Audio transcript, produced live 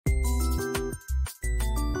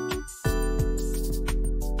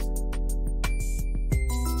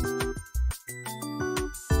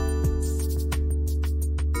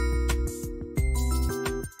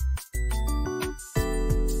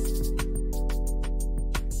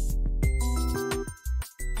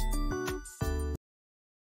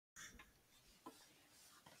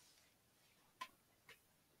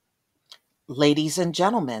Ladies and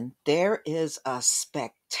gentlemen, there is a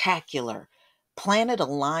spectacular planet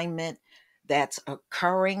alignment that's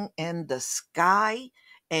occurring in the sky,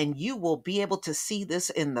 and you will be able to see this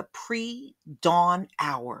in the pre dawn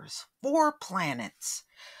hours. Four planets.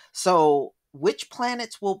 So, which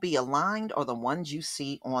planets will be aligned are the ones you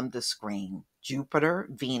see on the screen: Jupiter,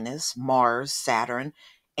 Venus, Mars, Saturn,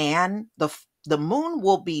 and the moon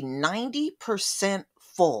will be 90%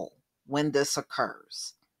 full when this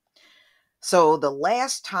occurs. So the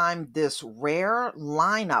last time this rare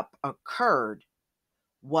lineup occurred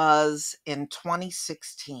was in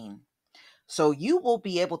 2016. So you will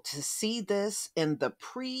be able to see this in the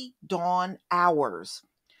pre dawn hours,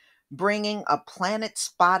 bringing a planet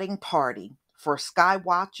spotting party for sky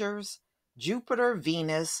watchers. Jupiter,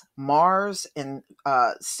 Venus, Mars, and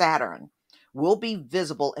Saturn will be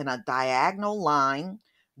visible in a diagonal line,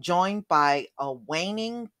 joined by a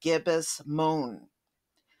waning gibbous moon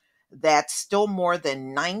that's still more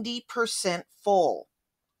than 90% full.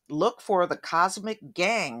 Look for the cosmic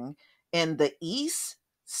gang in the east,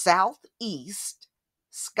 southeast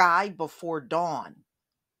sky before dawn.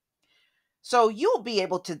 So you'll be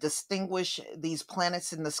able to distinguish these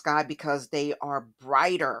planets in the sky because they are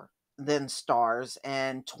brighter than stars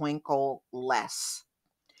and twinkle less.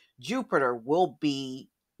 Jupiter will be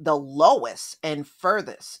the lowest and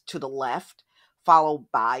furthest to the left, followed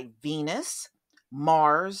by Venus,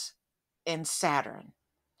 Mars, and Saturn,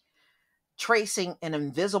 tracing an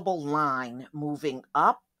invisible line moving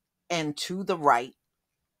up and to the right.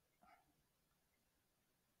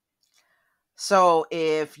 So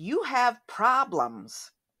if you have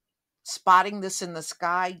problems spotting this in the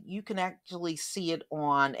sky, you can actually see it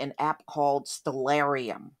on an app called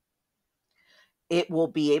Stellarium. It will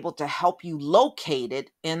be able to help you locate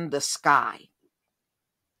it in the sky.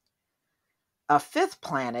 A fifth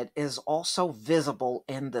planet is also visible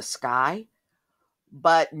in the sky,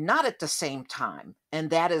 but not at the same time, and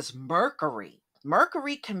that is Mercury.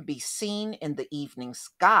 Mercury can be seen in the evening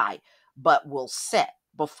sky, but will set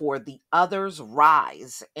before the others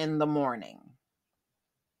rise in the morning.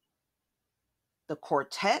 The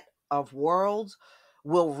quartet of worlds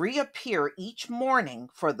will reappear each morning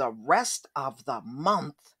for the rest of the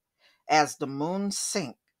month as the moon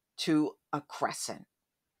sinks to a crescent.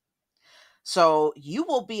 So you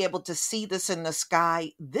will be able to see this in the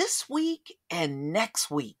sky this week and next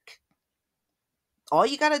week. All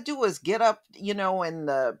you got to do is get up, in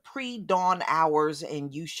the pre dawn hours,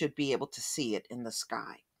 and you should be able to see it in the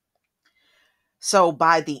sky. So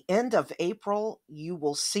by the end of April, you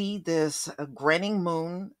will see this grinning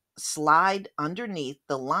moon slide underneath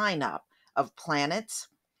the lineup of planets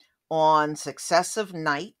on successive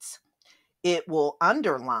nights. It will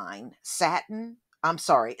underline Saturn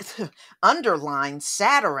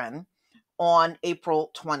on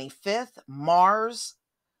April 25th, Mars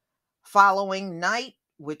following night,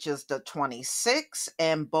 which is the 26th,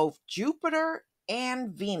 and both Jupiter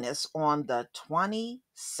and Venus on the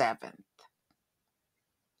 27th.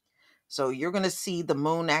 So you're going to see the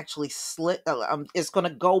moon actually it's going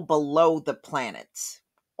to go below the planets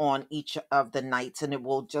on each of the nights, and it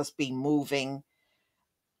will just be moving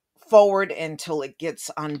forward until it gets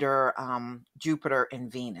under Jupiter and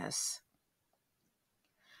Venus.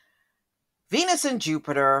 Venus and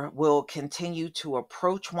Jupiter will continue to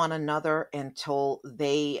approach one another until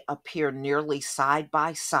they appear nearly side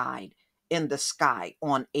by side in the sky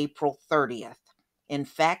on April 30th. In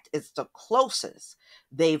fact, it's the closest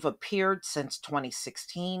they've appeared since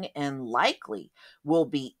 2016 and likely will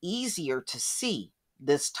be easier to see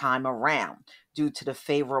this time around due to the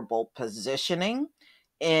favorable positioning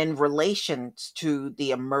in relation to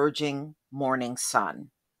the emerging morning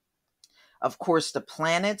sun. Of course, the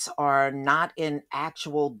planets are not in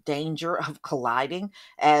actual danger of colliding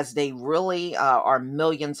as they really are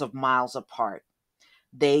millions of miles apart.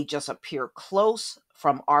 They just appear close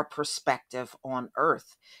from our perspective on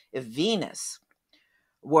Earth. If Venus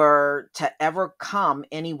were to ever come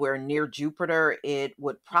anywhere near Jupiter, it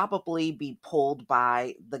would probably be pulled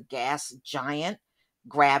by the gas giant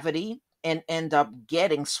gravity and end up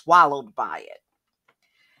getting swallowed by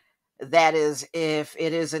it. That is, if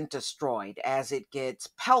it isn't destroyed, as it gets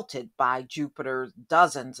pelted by Jupiter's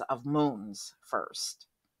dozens of moons first.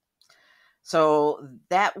 So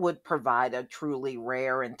that would provide a truly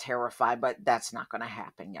rare and terrifying, but that's not going to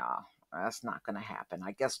happen, y'all. That's not going to happen.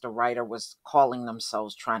 I guess the writer was calling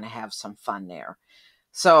themselves trying to have some fun there.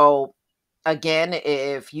 So, again,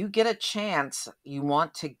 if you get a chance, you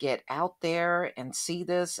want to get out there and see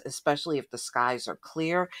this, especially if the skies are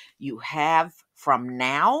clear. You have from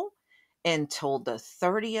now until the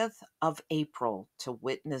 30th of April to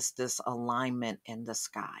witness this alignment in the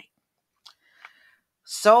sky.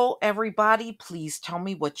 So, everybody, please tell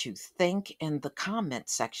me what you think in the comment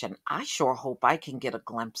section. I sure hope I can get a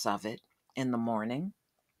glimpse of it in the morning.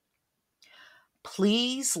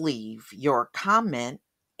 Please leave your comment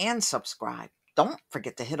and subscribe. Don't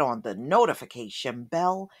forget to hit on the notification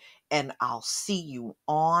bell, and I'll see you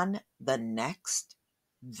on the next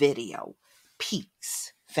video.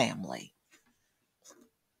 Peace, family.